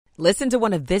Listen to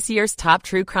one of this year's top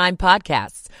true crime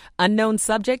podcasts. Unknown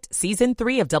Subject, Season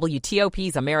 3 of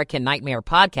WTOP's American Nightmare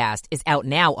podcast is out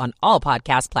now on all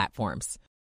podcast platforms.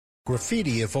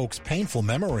 Graffiti evokes painful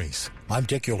memories. I'm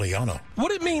Dick Iuliano.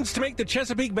 What it means to make the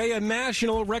Chesapeake Bay a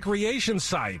national recreation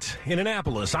site. In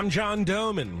Annapolis, I'm John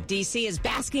Doman. D.C. is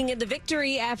basking in the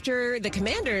victory after the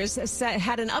Commanders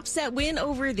had an upset win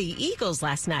over the Eagles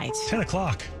last night. 10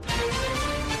 o'clock.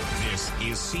 This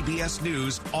is CBS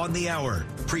News on the Hour,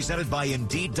 presented by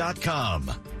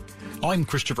Indeed.com. I'm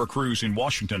Christopher Cruz in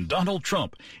Washington. Donald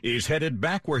Trump is headed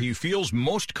back where he feels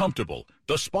most comfortable,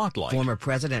 the spotlight. Former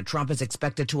President Trump is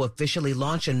expected to officially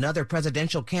launch another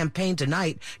presidential campaign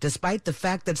tonight, despite the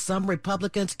fact that some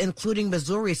Republicans, including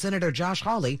Missouri Senator Josh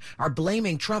Hawley, are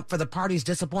blaming Trump for the party's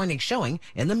disappointing showing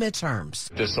in the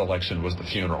midterms. This election was the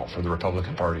funeral for the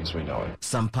Republican Party as we know it.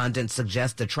 Some pundits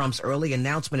suggest that Trump's early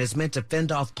announcement is meant to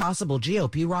fend off possible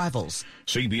GOP rivals.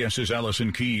 CBS's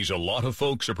Allison Keyes. A lot of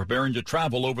folks are preparing to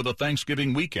travel over the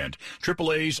Thanksgiving weekend.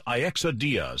 AAA's Iexa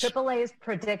Diaz. AAA is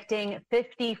predicting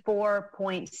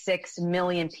 54.6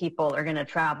 million people are going to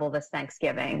travel this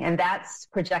Thanksgiving, and that's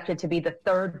projected to be the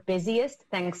third busiest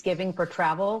Thanksgiving for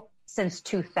travel since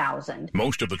 2000.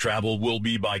 Most of the travel will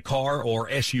be by car or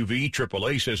SUV.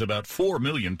 AAA says about 4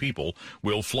 million people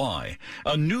will fly.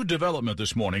 A new development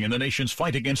this morning in the nation's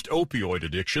fight against opioid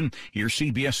addiction. Here's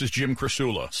CBS's Jim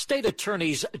Krasula. State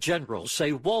attorneys general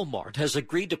say Walmart has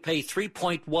agreed to pay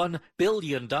 $3.1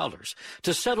 billion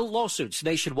to settle lawsuits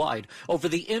nationwide over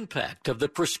the impact of the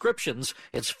prescriptions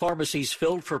its pharmacies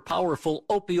filled for powerful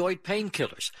opioid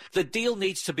painkillers. The deal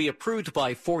needs to be approved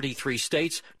by 43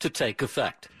 states to take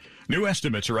effect. New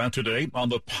estimates are out today on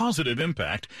the positive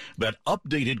impact that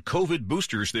updated COVID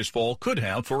boosters this fall could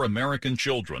have for American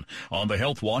children. On the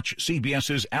Health Watch,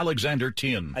 CBS's Alexander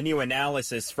Tin. A new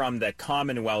analysis from the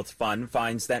Commonwealth Fund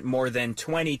finds that more than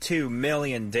 22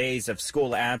 million days of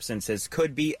school absences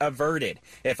could be averted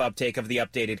if uptake of the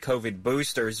updated COVID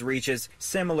boosters reaches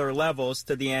similar levels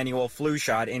to the annual flu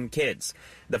shot in kids.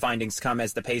 The findings come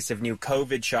as the pace of new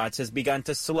COVID shots has begun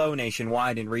to slow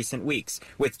nationwide in recent weeks,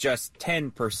 with just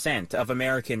 10% of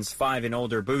Americans 5 and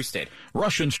older boosted.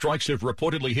 Russian strikes have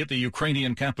reportedly hit the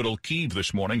Ukrainian capital Kyiv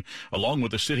this morning, along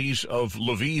with the cities of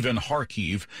Lviv and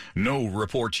Kharkiv. No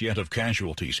reports yet of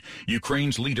casualties.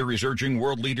 Ukraine's leader is urging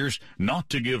world leaders not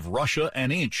to give Russia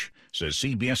an inch, says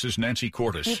CBS's Nancy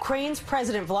Cordes. Ukraine's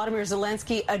President Volodymyr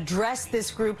Zelensky addressed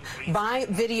this group by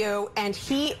video, and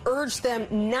he urged them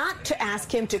not to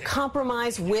ask him to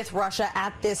compromise with Russia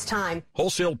at this time.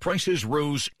 Wholesale prices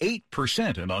rose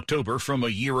 8% in October from a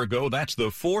year ago. That's the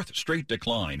fourth straight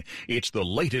decline. It's the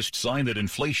latest sign that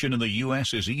inflation in the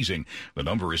U.S. is easing. The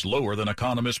number is lower than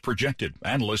economists projected.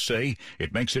 Analysts say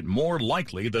it makes it more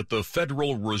likely that the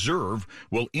Federal Reserve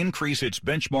will increase its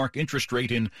benchmark interest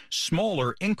rate in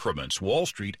smaller increments. Wall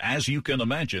Street, as you can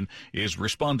imagine, is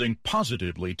responding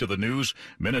positively to the news.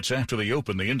 Minutes after the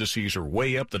open, the indices are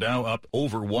way up. The Dow up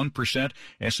over 1%,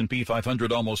 S&P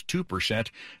 500 almost 2%,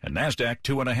 and NASDAQ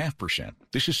 2.5%.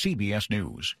 This is CBS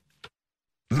News.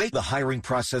 Make the hiring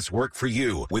process work for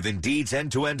you. With Indeed's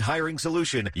end-to-end hiring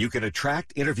solution, you can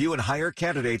attract, interview, and hire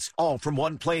candidates all from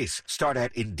one place. Start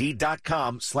at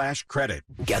Indeed.com/credit.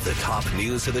 Get the top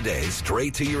news of the day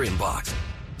straight to your inbox.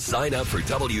 Sign up for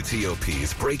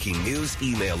WTOP's breaking news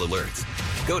email alerts.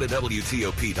 Go to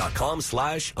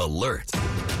WTOP.com/alerts.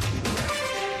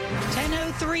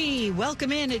 10:03.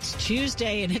 Welcome in. It's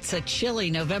Tuesday, and it's a chilly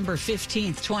November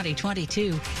 15th,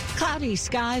 2022. Cloudy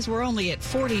skies. We're only at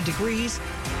 40 degrees.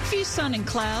 A few sun and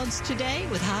clouds today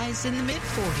with highs in the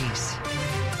mid-40s.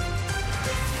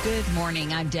 Good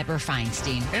morning. I'm Deborah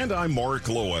Feinstein. And I'm Mark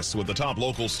Lewis with the top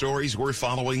local stories we're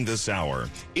following this hour.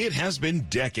 It has been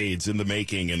decades in the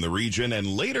making in the region, and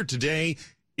later today,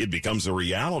 it becomes a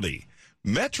reality.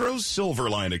 Metro's Silver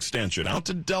Line extension out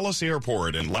to Dulles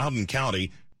Airport in Loudoun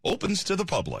County opens to the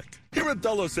public. Here at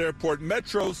Dulles Airport,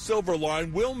 Metro's Silver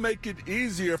Line will make it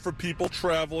easier for people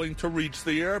traveling to reach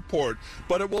the airport,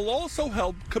 but it will also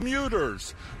help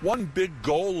commuters. One big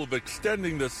goal of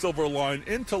extending the Silver Line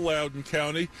into Loudoun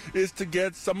County is to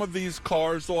get some of these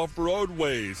cars off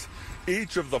roadways.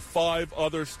 Each of the 5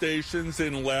 other stations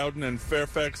in Loudoun and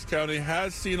Fairfax County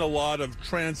has seen a lot of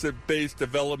transit-based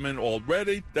development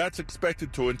already. That's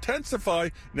expected to intensify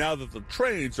now that the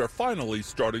trains are finally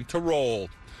starting to roll.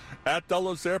 At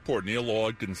Dulles Airport, Neil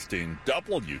Augenstein,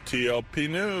 WTOP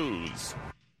News.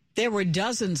 There were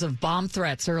dozens of bomb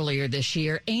threats earlier this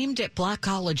year aimed at black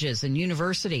colleges and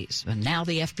universities. And now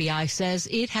the FBI says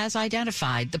it has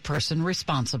identified the person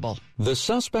responsible. The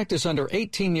suspect is under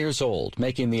 18 years old,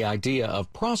 making the idea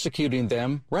of prosecuting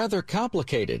them rather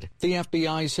complicated. The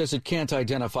FBI says it can't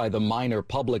identify the minor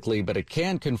publicly, but it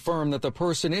can confirm that the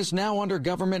person is now under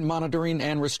government monitoring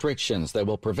and restrictions that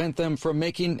will prevent them from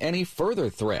making any further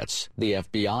threats. The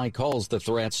FBI calls the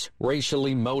threats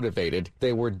racially motivated.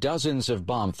 There were dozens of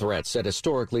bomb threats at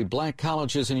historically black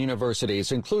colleges and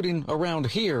universities, including around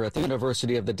here at the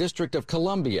University of the District of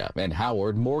Columbia and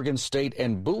Howard, Morgan State,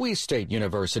 and Bowie State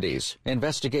universities.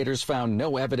 Investigators found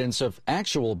no evidence of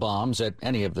actual bombs at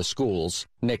any of the schools.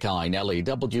 Nick Einelli,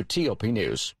 WTOP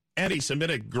News.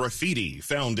 Anti-Semitic graffiti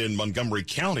found in Montgomery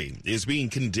County is being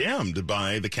condemned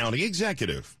by the county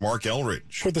executive, Mark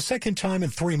Elridge. For the second time in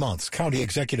 3 months, County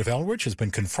Executive Elridge has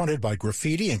been confronted by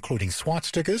graffiti, including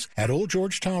swastikas at Old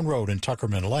Georgetown Road and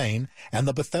Tuckerman Lane and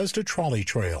the Bethesda Trolley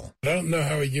Trail. I don't know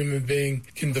how a human being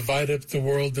can divide up the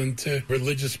world into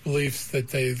religious beliefs that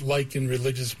they like and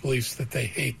religious beliefs that they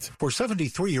hate. For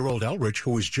 73-year-old Elridge,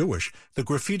 who is Jewish, the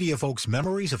graffiti evokes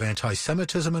memories of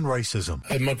anti-Semitism and racism.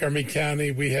 In Montgomery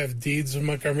County, we have deeds of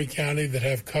Montgomery County that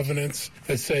have covenants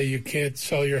that say you can't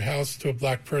sell your house to a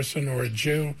black person or a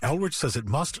Jew. Elridge says it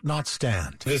must not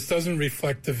stand. This doesn't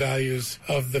reflect the values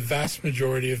of the vast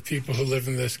majority of people who live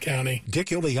in this county. Dick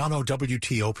Iuliano,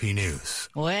 WTOP News.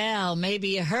 Well, maybe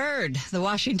you heard the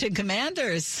Washington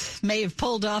Commanders may have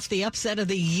pulled off the upset of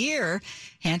the year,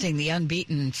 handing the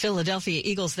unbeaten Philadelphia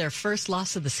Eagles their first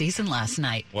loss of the season last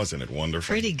night. Wasn't it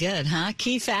wonderful? Pretty good, huh?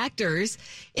 Key factors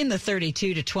in the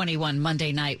 32-21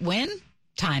 Monday night win: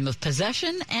 time of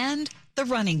possession and the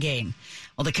running game.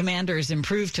 Well, the Commanders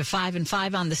improved to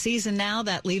 5-5 on the season now.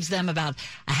 That leaves them about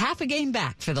a half a game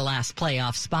back for the last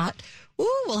playoff spot.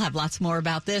 Ooh, we'll have lots more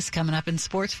about this coming up in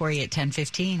sports for you at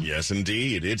 10:15. Yes,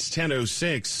 indeed. It's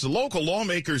 10:06. Local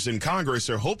lawmakers in Congress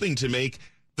are hoping to make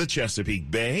the Chesapeake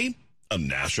Bay a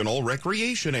national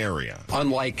recreation area.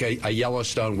 Unlike a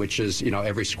Yellowstone, which is,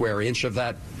 every square inch of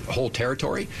that whole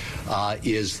territory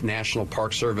is National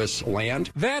Park Service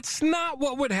land. That's not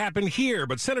what would happen here,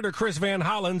 but Senator Chris Van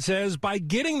Hollen says by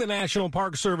getting the National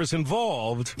Park Service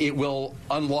involved, it will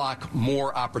unlock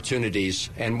more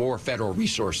opportunities and more federal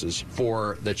resources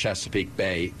for the Chesapeake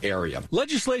Bay area.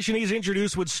 Legislation he's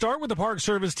introduced would start with the Park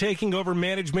Service taking over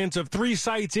management of 3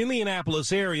 sites in the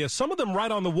Annapolis area, some of them right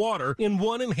on the water, and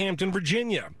one in Hampton,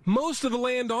 Virginia. Most of the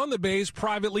land on the bay is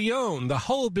privately owned. The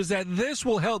hope is that this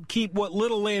will help keep what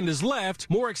little land is left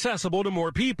more accessible to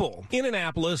more people. In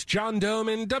Annapolis, John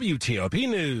Doman, WTOP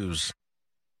News.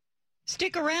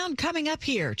 Stick around. Coming up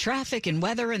here, traffic and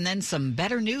weather, and then some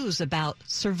better news about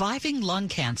surviving lung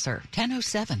cancer.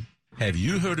 10:07. Have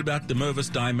you heard about the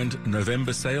Mervis Diamond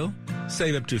November sale?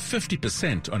 Save up to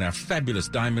 50% on our fabulous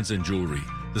diamonds and jewelry.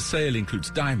 The sale includes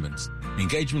diamonds,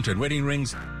 engagement and wedding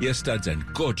rings, ear studs, and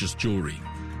gorgeous jewelry.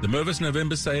 The Mervis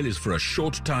November sale is for a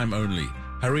short time only.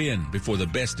 Hurry in before the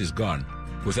best is gone.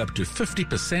 With up to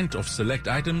 50% off select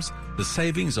items, the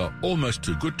savings are almost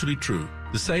too good to be true.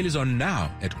 The sale is on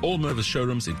now at all Mervis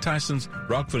showrooms in Tysons,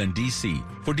 Rockville, and D.C.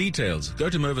 For details, go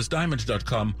to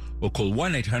mervisdiamond.com or call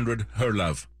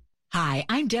 1-800-HER-LOVE. Hi,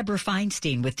 I'm Deborah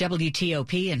Feinstein with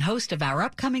WTOP and host of our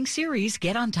upcoming series,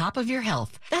 Get on Top of Your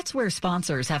Health. That's where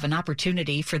sponsors have an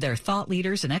opportunity for their thought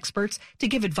leaders and experts to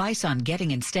give advice on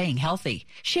getting and staying healthy.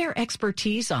 Share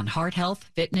expertise on heart health,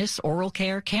 fitness, oral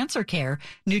care, cancer care,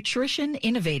 nutrition,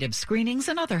 innovative screenings,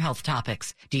 and other health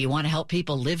topics. Do you want to help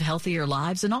people live healthier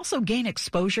lives and also gain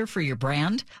exposure for your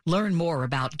brand? Learn more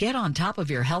about Get on Top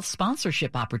of Your Health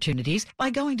sponsorship opportunities by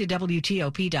going to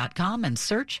WTOP.com and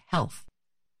search health.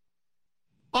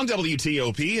 On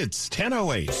WTOP, it's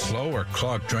 10:08. Slow or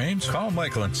clogged drains? Call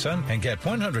Michael & Son and get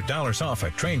 $100 off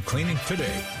at drain cleaning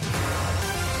today.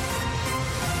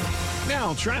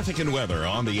 Now, traffic and weather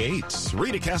on the 8s.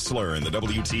 Rita Kessler in the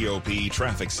WTOP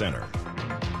Traffic Center.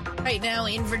 Right now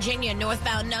in Virginia,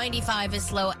 northbound 95 is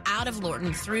slow out of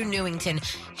Lorton through Newington,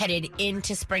 headed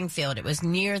into Springfield. It was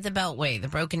near the Beltway. The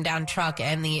broken down truck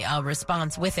and the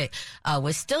response with it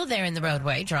was still there in the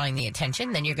roadway, drawing the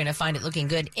attention. Then you're going to find it looking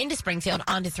good into Springfield,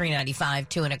 onto 395,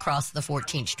 to and across the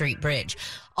 14th Street Bridge.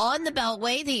 On the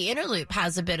Beltway, the inner loop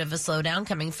has a bit of a slowdown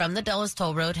coming from the Dulles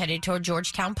Toll Road headed toward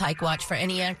Georgetown Pike. Watch for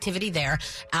any activity there.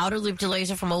 Outer loop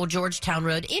delays are from Old Georgetown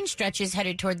Road in stretches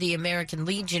headed toward the American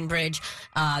Legion Bridge.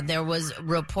 There was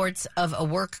reports of a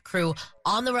work crew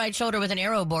on the right shoulder with an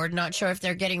arrow board. Not sure if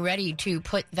they're getting ready to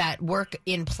put that work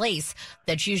in place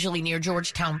that's usually near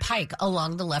Georgetown Pike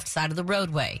along the left side of the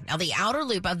roadway. Now, the outer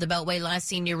loop of the Beltway last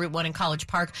seen near Route 1 in College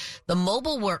Park, the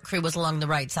mobile work crew was along the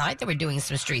right side. They were doing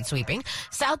some street sweeping.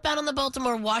 Southbound on the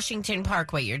Baltimore-Washington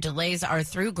Parkway, your delays are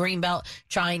through Greenbelt,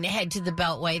 trying to head to the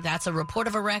Beltway. That's a report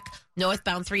of a wreck.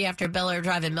 Northbound 3 after Bel Air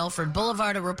Drive and Milford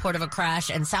Boulevard, a report of a crash.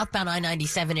 And southbound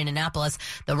I-97 in Annapolis,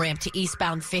 the ramp to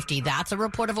eastbound 50. That's a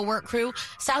report of a work crew.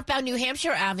 Southbound New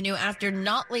Hampshire Avenue after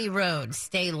Notley Road.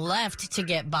 Stay left to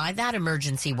get by that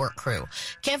emergency work crew.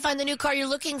 Can't find the new car you're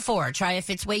looking for? Try a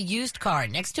Fitzway used car.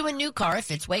 Next to a new car, a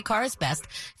Fitzway car is best.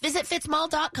 Visit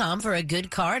fitzmall.com for a good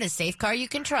car and a safe car you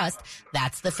can trust.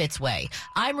 That's the Fitzway.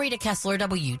 I'm Rita Kessler,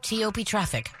 WTOP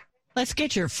Traffic. Let's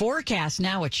get your forecast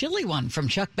now, a chilly one from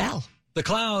Chuck Bell. The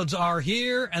clouds are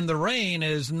here, and the rain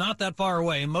is not that far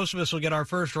away. Most of us will get our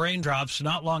first raindrops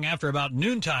not long after about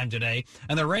noontime today,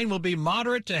 and the rain will be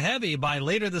moderate to heavy by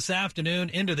later this afternoon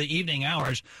into the evening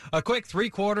hours. A quick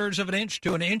 3/4 of an inch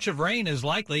to an inch of rain is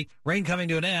likely. Rain coming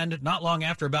to an end not long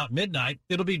after about midnight.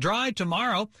 It'll be dry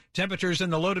tomorrow. Temperatures in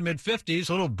the low to mid-50s,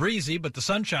 a little breezy, but the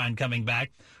sunshine coming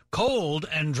back. Cold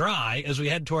and dry as we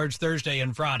head towards Thursday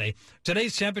and Friday.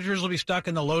 Today's temperatures will be stuck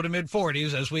in the low to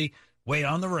mid-40s as we wait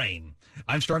on the rain.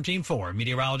 I'm Storm Team 4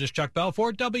 meteorologist Chuck Bell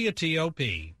for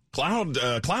WTOP.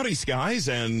 Cloudy skies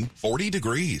and 40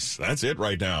 degrees. That's it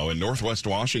right now in Northwest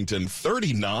Washington,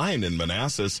 39 in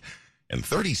Manassas, and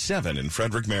 37 in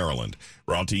Frederick, Maryland.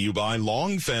 Brought to you by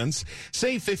Long Fence.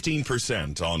 Save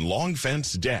 15% on Long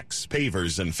Fence decks,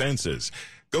 pavers, and fences.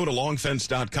 Go to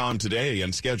longfence.com today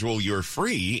and schedule your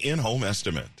free in-home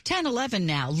estimate. 10:11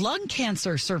 now. Lung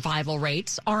cancer survival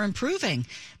rates are improving.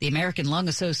 The American Lung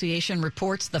Association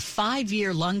reports the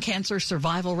 5-year lung cancer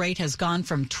survival rate has gone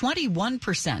from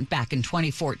 21% back in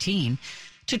 2014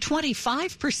 to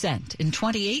 25% in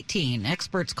 2018.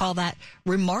 Experts call that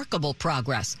remarkable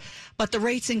progress. But the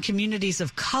rates in communities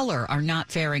of color are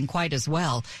not faring quite as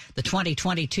well. The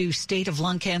 2022 State of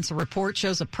Lung Cancer report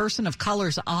shows a person of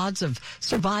color's odds of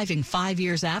surviving 5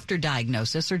 years after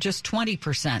diagnosis are just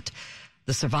 20%.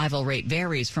 The survival rate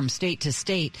varies from state to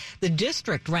state. The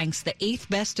district ranks the 8th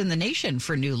best in the nation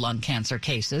for new lung cancer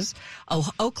cases.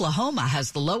 Oklahoma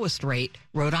has the lowest rate,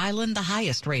 Rhode Island the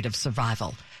highest rate of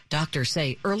survival. Doctors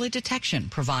say early detection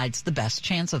provides the best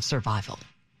chance of survival.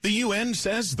 The UN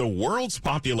says the world's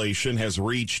population has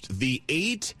reached the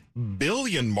 8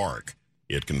 billion mark.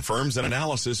 It confirms an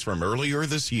analysis from earlier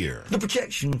this year. The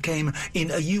projection came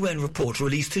in a UN report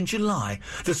released in July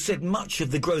that said much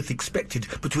of the growth expected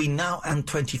between now and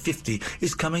 2050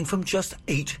 is coming from just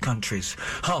 8 countries.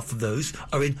 Half of those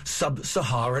are in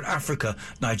sub-Saharan Africa: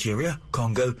 Nigeria,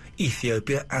 Congo,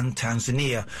 Ethiopia and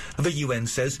Tanzania. The UN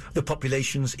says the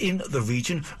populations in the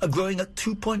region are growing at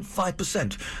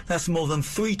 2.5%. That's more than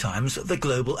 3 times the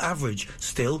global average.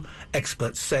 Still,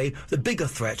 experts say the bigger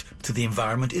threat to the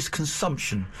environment is consumption,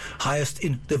 highest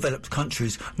in developed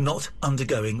countries not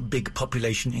undergoing big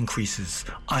population increases.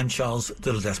 I'm Charles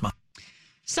de Ledesma.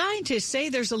 Scientists say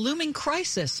there's a looming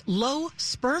crisis, low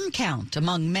sperm count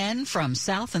among men from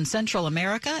South and Central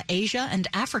America, Asia, and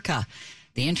Africa.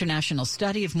 The international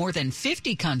study of more than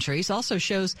 50 countries also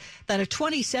shows that a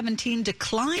 2017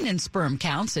 decline in sperm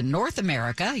counts in North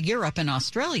America, Europe, and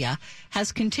Australia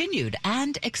has continued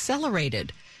and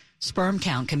accelerated. Sperm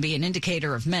count can be an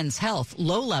indicator of men's health.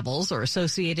 Low levels are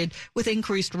associated with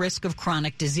increased risk of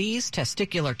chronic disease,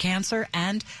 testicular cancer,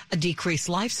 and a decreased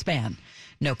lifespan.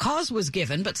 No cause was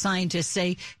given, but scientists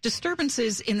say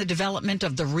disturbances in the development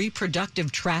of the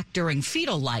reproductive tract during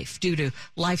fetal life due to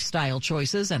lifestyle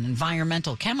choices and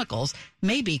environmental chemicals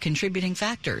may be contributing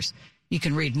factors. You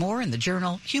can read more in the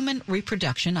journal Human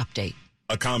Reproduction Update.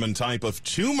 A common type of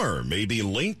tumor may be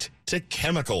linked to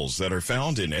chemicals that are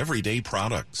found in everyday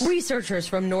products. Researchers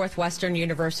from Northwestern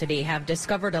University have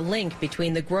discovered a link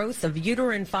between the growth of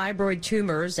uterine fibroid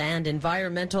tumors and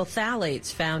environmental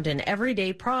phthalates found in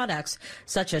everyday products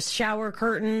such as shower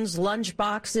curtains, lunch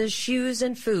boxes, shoes,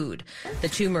 and food. The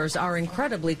tumors are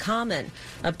incredibly common.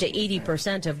 Up to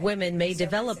 80% of women may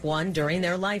develop one during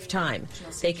their lifetime.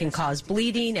 They can cause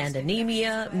bleeding and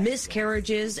anemia,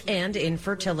 miscarriages, and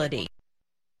infertility.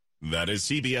 That is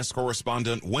CBS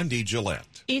correspondent Wendy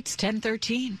Gillette. It's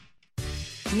 10:13.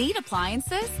 Need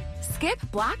appliances? Skip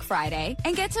Black Friday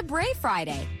and get to Bray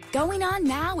Friday. Going on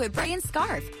now at Bray and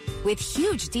Scarf. With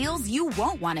huge deals you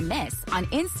won't want to miss on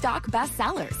in-stock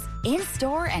bestsellers,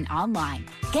 in-store and online.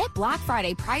 Get Black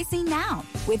Friday pricing now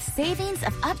with savings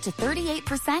of up to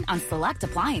 38% on select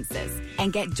appliances.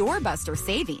 And get doorbuster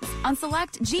savings on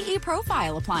select GE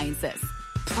Profile appliances.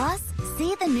 Plus,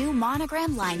 see the new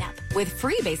Monogram lineup with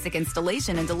free basic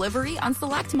installation and delivery on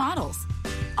select models.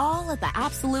 all at the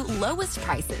absolute lowest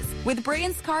prices with Bray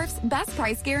 & Scarf's best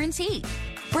price guarantee.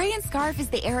 Bray & Scarf is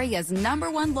the area's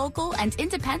 #1 local and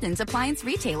independent appliance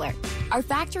retailer. Our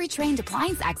factory-trained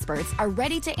appliance experts are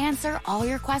ready to answer all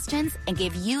your questions and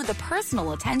give you the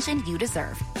personal attention you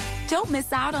deserve. Don't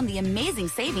miss out on the amazing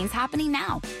savings happening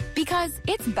now, because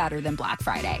it's better than Black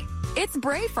Friday. It's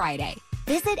Bray Friday.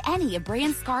 Visit any of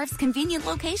Bray & Scarf's convenient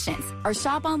locations or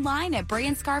shop online at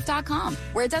brayandscarf.com,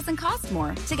 where it doesn't cost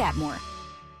more to get more.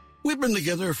 We've been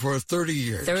together for 30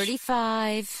 years.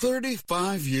 35.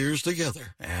 35 years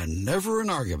together, and never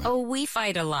an argument. Oh, we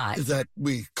fight a lot. That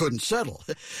we couldn't settle.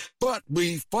 But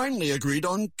we finally agreed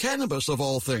on cannabis, of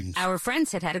all things. Our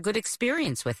friends had a good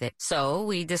experience with it, so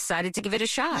we decided to give it a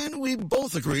shot. And we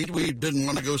both agreed we didn't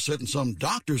want to go sit in some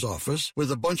doctor's office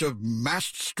with a bunch of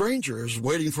masked strangers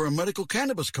waiting for a medical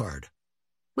cannabis card.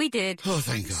 We did. Oh,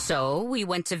 thank God. So we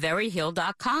went to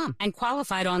veryhill.com and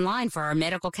qualified online for our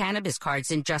medical cannabis cards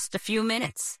in just a few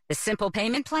minutes. The simple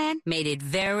payment plan made it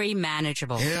very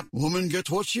manageable. Yep, woman gets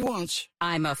what she wants.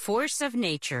 I'm a force of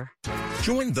nature.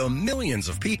 Join the millions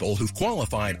of people who've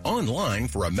qualified online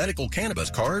for a medical cannabis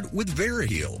card with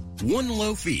VeriHeal. One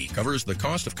low fee covers the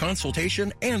cost of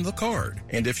consultation and the card.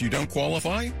 And if you don't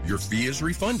qualify, your fee is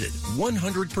refunded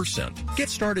 100%. Get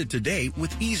started today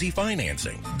with easy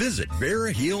financing. Visit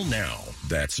VeriHeal now.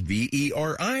 That's VeriHeal.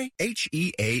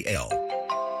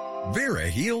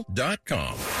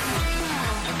 VeriHeal.com.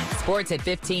 Sports at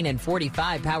 15 and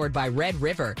 45, powered by Red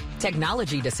River.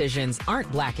 Technology decisions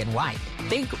aren't black and white.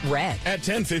 Think red. At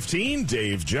 10:15,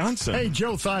 Dave Johnson. Hey,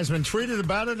 Joe Theismann tweeted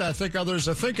about it. I think others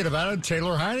are thinking about it.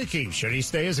 Taylor Heineke, should he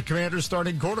stay as a Commander's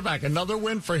starting quarterback? Another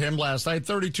win for him last night,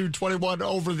 32-21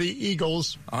 over the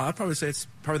Eagles. I'd probably say it's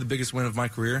probably the biggest win of my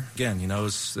career. Again,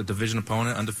 it's a division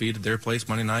opponent, undefeated, their place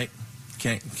Monday night.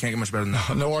 Can't get much better than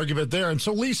that. No argument there. And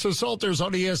so Lisa Salters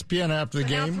on ESPN after the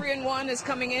game. Now 3-1 is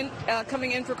coming in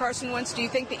for Carson Wentz. Do you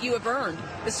think that you have earned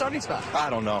the starting spot?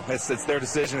 I don't know. It's their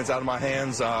decision. It's out of my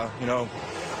hands.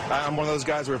 I'm one of those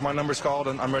guys where if my number's called,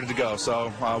 I'm ready to go.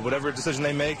 So whatever decision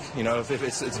they make, if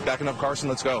it's backing up Carson,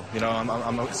 let's go.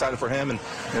 I'm excited for him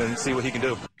and see what he can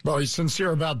do. Well, he's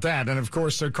sincere about that. And, of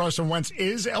course, Carson Wentz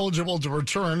is eligible to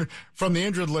return from the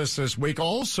injured list this week.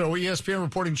 Also, ESPN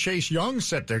reporting Chase Young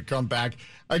set to come back.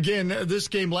 Again, this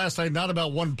game last night, not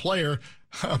about one player,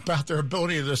 about their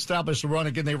ability to establish the run.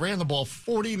 Again, they ran the ball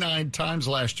 49 times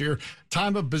last year.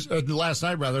 Time of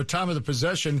the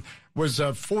possession was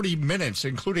 40 minutes,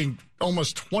 including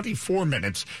almost 24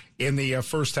 minutes in the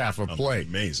first half of play.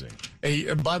 Amazing.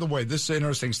 Hey, by the way, this is an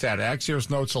interesting stat. Axios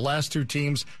notes the last two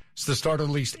teams to start at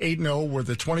least 8-0 were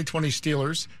the 2020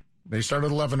 Steelers. They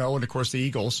started 11-0, and, of course, the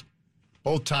Eagles.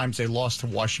 Both times they lost to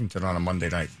Washington on a Monday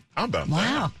night. How about that?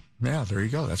 Wow. Yeah, there you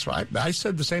go. That's right. I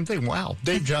said the same thing. Wow.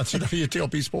 Dave Johnson,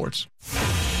 WTOP Sports.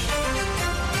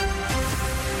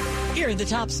 Here are the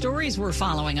top stories we're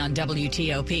following on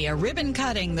WTOP. A ribbon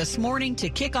cutting this morning to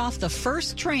kick off the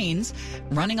first trains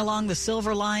running along the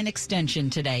Silver Line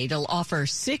extension today. It'll offer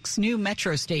 6 new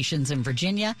metro stations in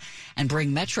Virginia and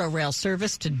bring Metro Rail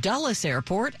service to Dulles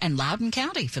Airport and Loudoun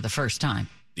County for the first time.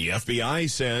 The FBI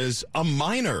says a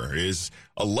minor is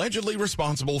allegedly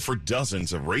responsible for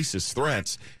dozens of racist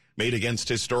threats made against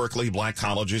historically black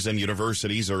colleges and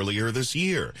universities earlier this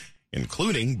year,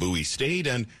 including Bowie State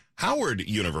and Howard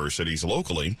universities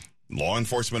locally. Law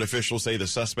enforcement officials say the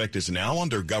suspect is now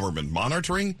under government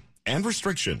monitoring and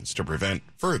restrictions to prevent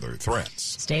further threats.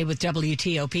 Stay with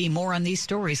WTOP. More on these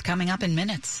stories coming up in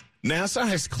minutes. NASA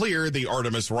has cleared the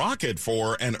Artemis rocket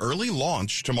for an early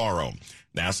launch tomorrow.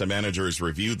 NASA managers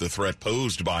reviewed the threat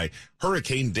posed by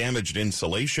hurricane-damaged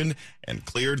insulation and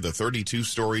cleared the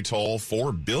 32-story tall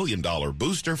 $4 billion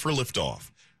booster for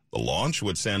liftoff. The launch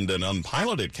would send an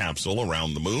unpiloted capsule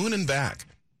around the moon and back.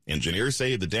 Engineers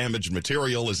say the damaged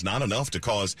material is not enough to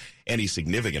cause any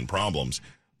significant problems.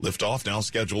 Liftoff now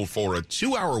scheduled for a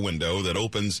 2-hour window that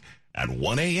opens at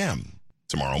 1 a.m.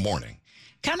 tomorrow morning.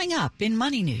 Coming up in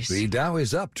Money News. The Dow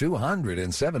is up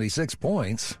 276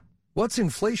 points. What's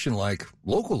inflation like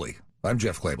locally? I'm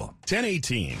Jeff Clable.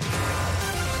 10:18.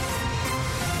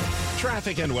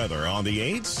 Traffic and weather on the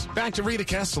 8s. Back to Rita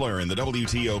Kessler in the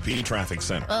WTOP Traffic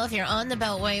Center. Well, if you're on the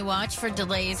Beltway, watch for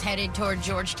delays headed toward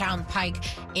Georgetown Pike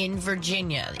in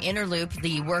Virginia. The inner loop,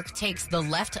 the work takes the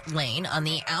left lane. On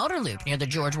the outer loop near the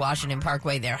George Washington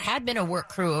Parkway, there had been a work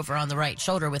crew over on the right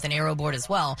shoulder with an arrow board as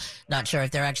well. Not sure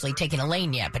if they're actually taking a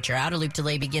lane yet, but your outer loop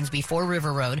delay begins before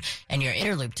River Road, and your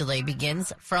inner loop delay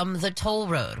begins from the toll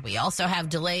road. We also have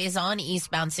delays on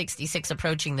eastbound 66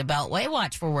 approaching the Beltway.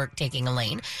 Watch for work taking a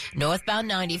lane. North Northbound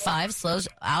 95 slows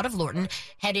out of Lorton,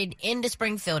 headed into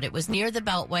Springfield. It was near the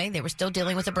Beltway. They were still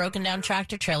dealing with a broken down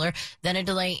tractor trailer. Then a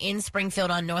delay in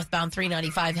Springfield on northbound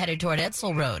 395 headed toward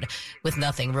Edsel Road with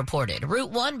nothing reported.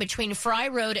 Route 1 between Fry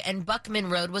Road and Buckman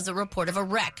Road was a report of a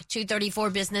wreck. 234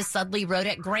 Business Sudley Road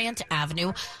at Grant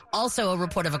Avenue, also a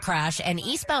report of a crash. And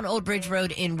eastbound Old Bridge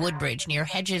Road in Woodbridge near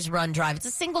Hedges Run Drive. It's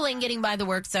a single lane getting by the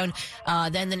work zone.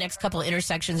 Then the next couple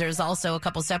intersections, there's also a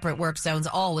couple separate work zones,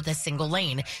 all with a single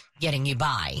lane getting you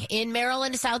by. In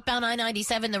Maryland, southbound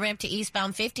I-97, the ramp to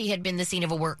eastbound 50 had been the scene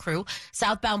of a work crew.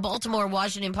 Southbound Baltimore,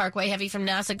 Washington Parkway, heavy from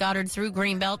NASA Goddard through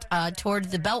Greenbelt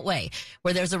toward the Beltway,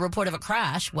 where there's a report of a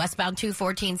crash. Westbound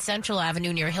 214 Central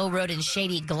Avenue near Hill Road and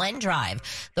Shady Glen Drive.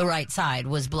 The right side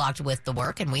was blocked with the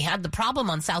work, and we had the problem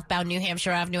on southbound New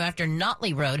Hampshire Avenue after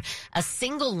Notley Road. A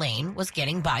single lane was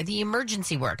getting by the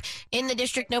emergency work. In the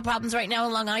district, no problems right now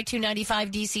along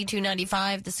I-295, DC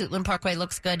 295. The Suitland Parkway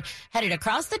looks good. Headed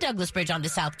across the Douglas Bridge onto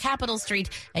South Capitol Street,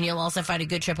 and you'll also find a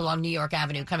good trip along New York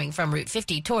Avenue coming from Route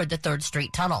 50 toward the 3rd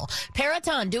Street Tunnel.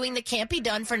 Peraton doing the can't be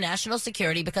done for national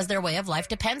security because their way of life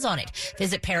depends on it.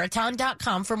 Visit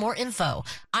Peraton.com for more info.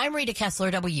 I'm Rita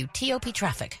Kessler, WTOP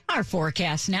Traffic. Our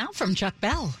forecast now from Chuck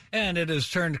Bell. And it has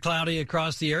turned cloudy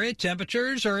across the area.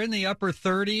 Temperatures are in the upper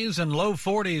 30s and low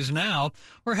 40s now.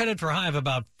 We're headed for a high of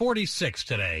about 46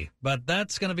 today, but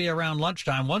that's going to be around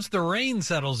lunchtime. Once the rain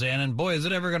settles in, and boy, is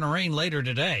it ever going to rain later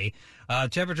today,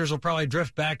 temperatures will probably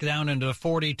drift back down into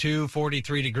 42,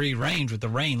 43-degree range with the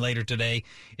rain later today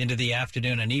into the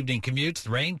afternoon and evening commutes. The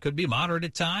rain could be moderate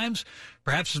at times,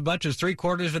 perhaps as much as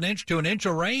 3/4 of an inch to an inch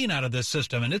of rain out of this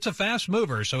system. And it's a fast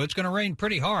mover, so it's going to rain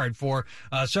pretty hard for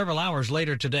several hours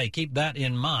later today. Keep that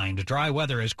in mind. Dry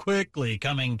weather is quickly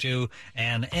coming to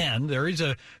an end. There is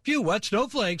a few wet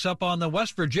snowflakes up on the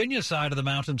West Virginia side of the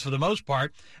mountains for the most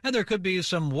part, and there could be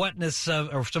some wetness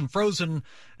or some frozen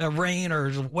rain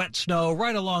or wet snow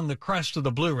right along the crest of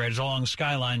the Blue Ridge along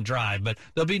Skyline Drive. But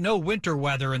there'll be no winter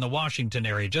weather in the Washington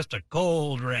area, just a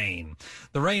cold rain.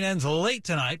 The rain ends late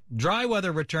tonight. Dry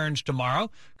weather returns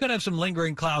tomorrow. Could have some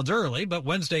lingering clouds early, but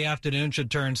Wednesday afternoon should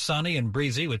turn sunny and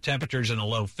breezy with temperatures in the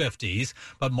low 50s.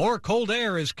 But more cold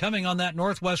air is coming on that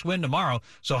northwest wind tomorrow,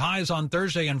 so highs on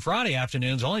Thursday and Friday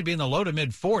afternoons only be in the low to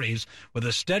mid 40s with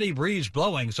a steady breeze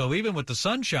blowing. So even with the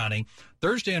sun shining,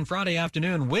 Thursday and Friday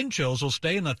afternoon wind chills will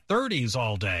stay in the 30s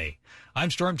all day. I'm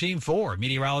Storm Team 4,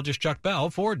 meteorologist Chuck Bell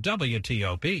for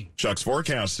WTOP. Chuck's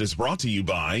forecast is brought to you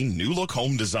by New Look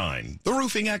Home Design, the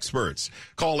roofing experts.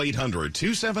 Call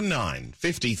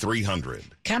 800-279-5300.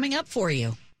 Coming up for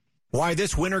you. Why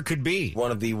this winter could be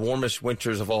one of the warmest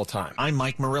winters of all time. I'm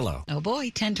Mike Murillo. Oh boy,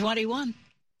 1021.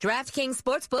 DraftKings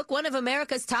Sportsbook, one of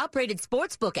America's top-rated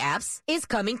sportsbook apps, is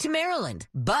coming to Maryland.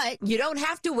 But you don't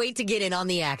have to wait to get in on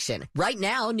the action. Right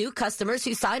now, new customers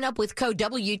who sign up with code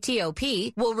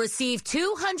WTOP will receive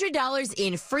 $200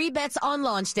 in free bets on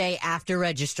launch day after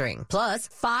registering. Plus,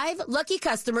 5 lucky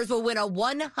customers will win a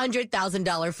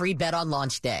 $100,000 free bet on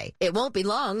launch day. It won't be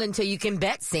long until you can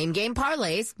bet same-game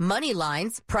parlays, money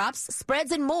lines, props,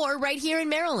 spreads, and more right here in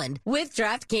Maryland with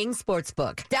DraftKings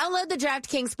Sportsbook. Download the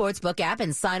DraftKings Sportsbook app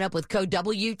and sign up with code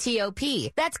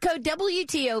WTOP. That's code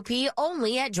WTOP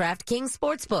only at DraftKings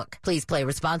Sportsbook. Please play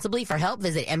responsibly. For help,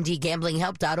 visit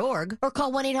mdgamblinghelp.org or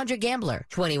call 1-800-GAMBLER.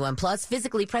 21 plus,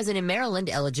 physically present in Maryland.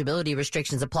 Eligibility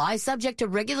restrictions apply, subject to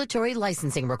regulatory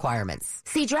licensing requirements.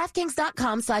 See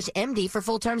DraftKings.com/MD for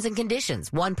full terms and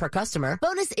conditions. 1 per customer.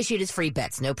 Bonus issued as free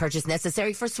bets. No purchase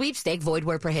necessary for sweepstake. Void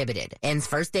where prohibited. Ends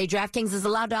first day DraftKings is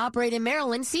allowed to operate in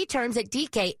Maryland. See terms at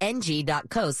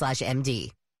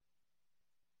dkng.co/MD.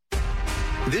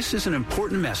 This is an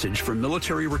important message for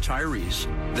military retirees,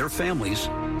 their families,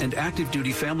 and active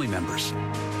duty family members.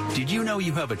 Did you know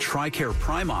you have a TRICARE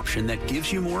Prime option that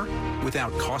gives you more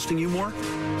without costing you more?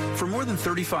 For more than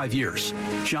 35 years,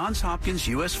 Johns Hopkins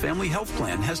U.S. Family Health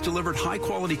Plan has delivered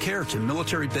high-quality care to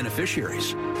military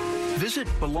beneficiaries. Visit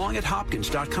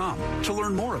belongathopkins.com to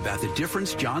learn more about the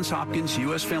difference Johns Hopkins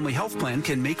U.S. Family Health Plan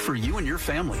can make for you and your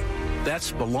family.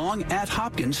 That's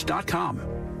belongathopkins.com.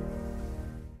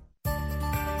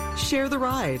 Share the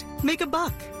ride. Make a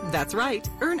buck. That's right.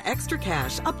 Earn extra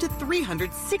cash up to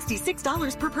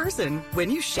 $366 per person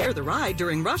when you share the ride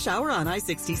during rush hour on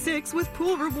I-66 with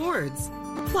Pool Rewards.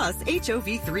 Plus,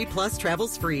 HOV3 Plus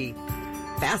travels free.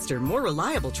 Faster, more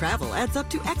reliable travel adds up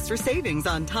to extra savings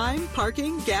on time,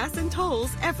 parking, gas, and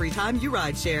tolls every time you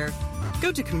ride share.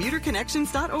 Go to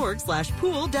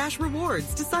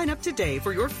commuterconnections.org/pool-rewards to sign up today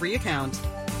for your free account.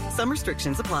 Some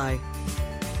restrictions apply.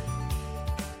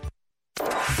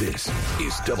 This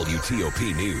is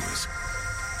WTOP News.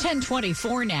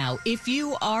 10:24 now. If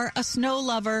you are a snow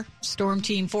lover, Storm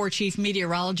Team 4 Chief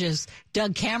Meteorologist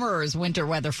Doug Kammerer's winter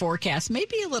weather forecast may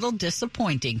be a little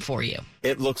disappointing for you.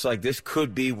 It looks like this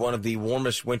could be one of the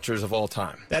warmest winters of all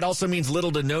time. That also means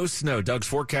little to no snow. Doug's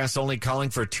forecast only calling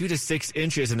for 2 to 6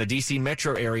 inches in the D.C.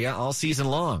 metro area all season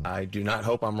long. I do not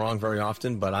hope I'm wrong very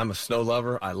often, but I'm a snow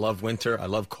lover. I love winter. I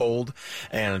love cold.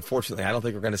 And unfortunately, I don't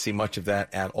think we're going to see much of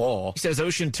that at all. He says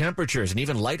ocean temperatures and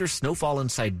even lighter snowfall in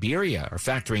Siberia are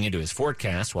factoring into his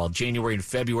forecast, while January and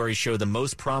February show the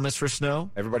most promise for snow.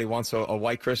 Everybody wants a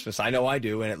white Christmas. I know I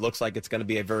do, and it looks like it's going to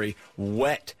be a very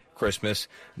wet Christmas,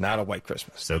 not a white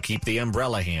Christmas. So keep the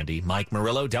umbrella handy. Mike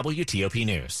Murillo, WTOP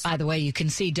News. By the way, you can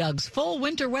see Doug's full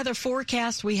winter weather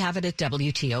forecast. We have it at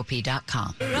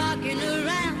WTOP.com. Rocking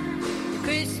around the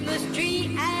Christmas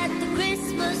tree at the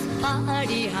Christmas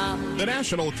party hop. The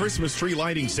National Christmas Tree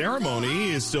Lighting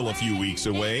Ceremony is still a few weeks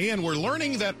away, and we're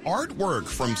learning that artwork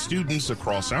from students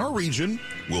across our region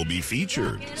will be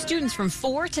featured. Students from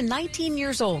 4 to 19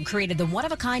 years old created the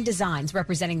one-of-a-kind designs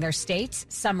representing their states,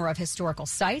 summer of historical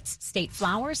sites, state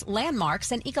flowers,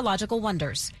 landmarks, and ecological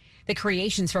wonders. The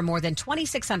creations from more than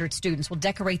 2,600 students will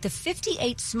decorate the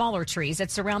 58 smaller trees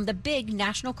that surround the big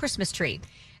national Christmas tree.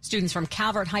 Students from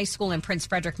Calvert High School in Prince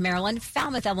Frederick, Maryland,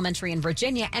 Falmouth Elementary in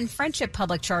Virginia, and Friendship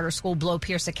Public Charter School Blow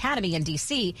Pierce Academy in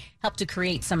D.C. helped to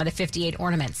create some of the 58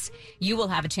 ornaments. You will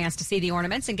have a chance to see the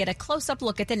ornaments and get a close-up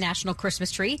look at the National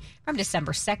Christmas Tree from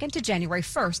December 2nd to January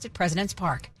 1st at President's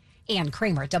Park. Ann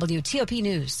Kramer, WTOP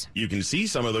News. You can see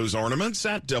some of those ornaments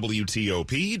at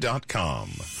WTOP.com.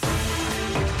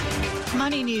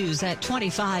 Money news at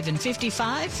 25 and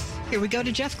 55. Here we go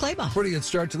to Jeff Claybaugh. Pretty good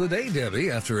start to the day,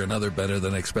 Debbie. After another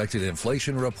better-than-expected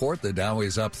inflation report, the Dow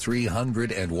is up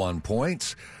 301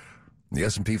 points. The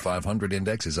S&P 500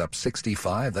 index is up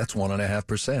 65. That's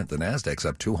 1.5%. The Nasdaq's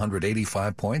up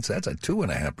 285 points. That's a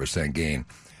 2.5% gain.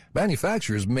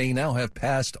 Manufacturers may now have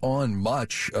passed on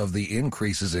much of the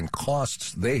increases in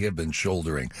costs they have been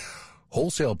shouldering.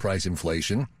 Wholesale price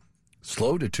inflation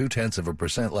slowed to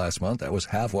 0.2% last month. That was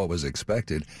half what was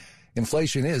expected.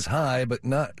 Inflation is high, but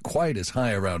not quite as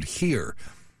high around here.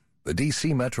 The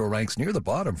D.C. metro ranks near the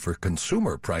bottom for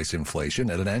consumer price inflation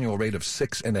at an annual rate of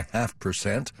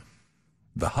 6.5%.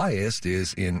 The highest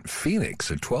is in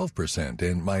Phoenix at 12%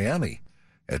 and Miami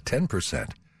at 10%.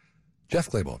 Jeff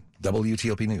Claybaugh,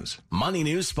 WTOP News. Money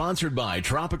News sponsored by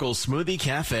Tropical Smoothie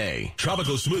Cafe.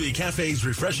 Tropical Smoothie Cafe's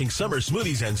refreshing summer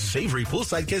smoothies and savory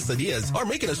poolside quesadillas are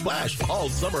making a splash all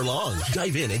summer long.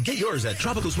 Dive in and get yours at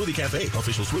Tropical Smoothie Cafe,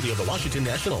 official smoothie of the Washington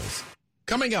Nationals.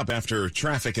 Coming up after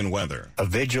traffic and weather. A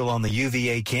vigil on the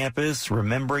UVA campus,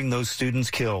 remembering those students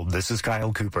killed. This is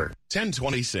Kyle Cooper.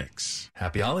 10:26.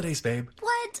 Happy holidays, babe.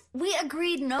 What? We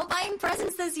agreed no buying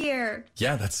presents this year.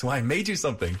 Yeah, that's why I made you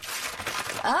something.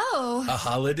 Oh. A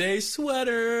holiday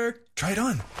sweater. Try it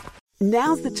on.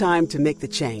 Now's the time to make the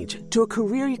change to a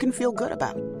career you can feel good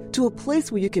about, to a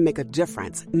place where you can make a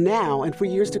difference now and for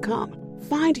years to come.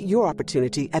 Find your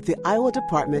opportunity at the Iowa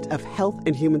Department of Health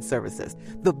and Human Services,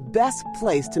 the best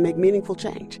place to make meaningful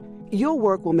change. Your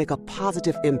work will make a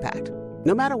positive impact,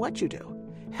 no matter what you do.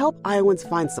 Help Iowans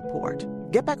find support,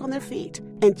 get back on their feet,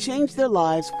 and change their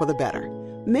lives for the better.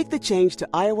 Make the change to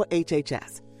Iowa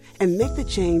HHS, and make the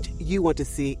change you want to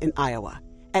see in Iowa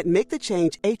at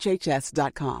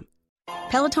MakeTheChangeHHS.com.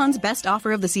 Peloton's best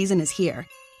offer of the season is here.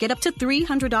 Get up to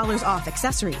 $300 off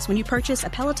accessories when you purchase a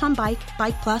Peloton bike,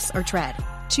 Bike Plus, or Tread.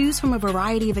 Choose from a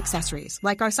variety of accessories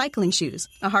like our cycling shoes,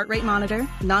 a heart rate monitor,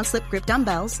 non-slip grip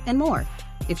dumbbells, and more.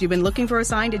 If you've been looking for a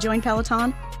sign to join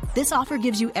Peloton, this offer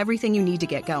gives you everything you need to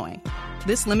get going.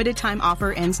 This limited time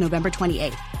offer ends November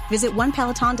 28th. Visit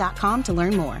onepeloton.com to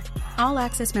learn more. All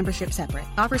access membership separate.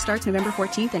 Offer starts November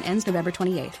 14th and ends November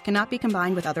 28th. Cannot be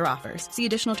combined with other offers. See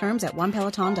additional terms at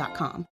onepeloton.com.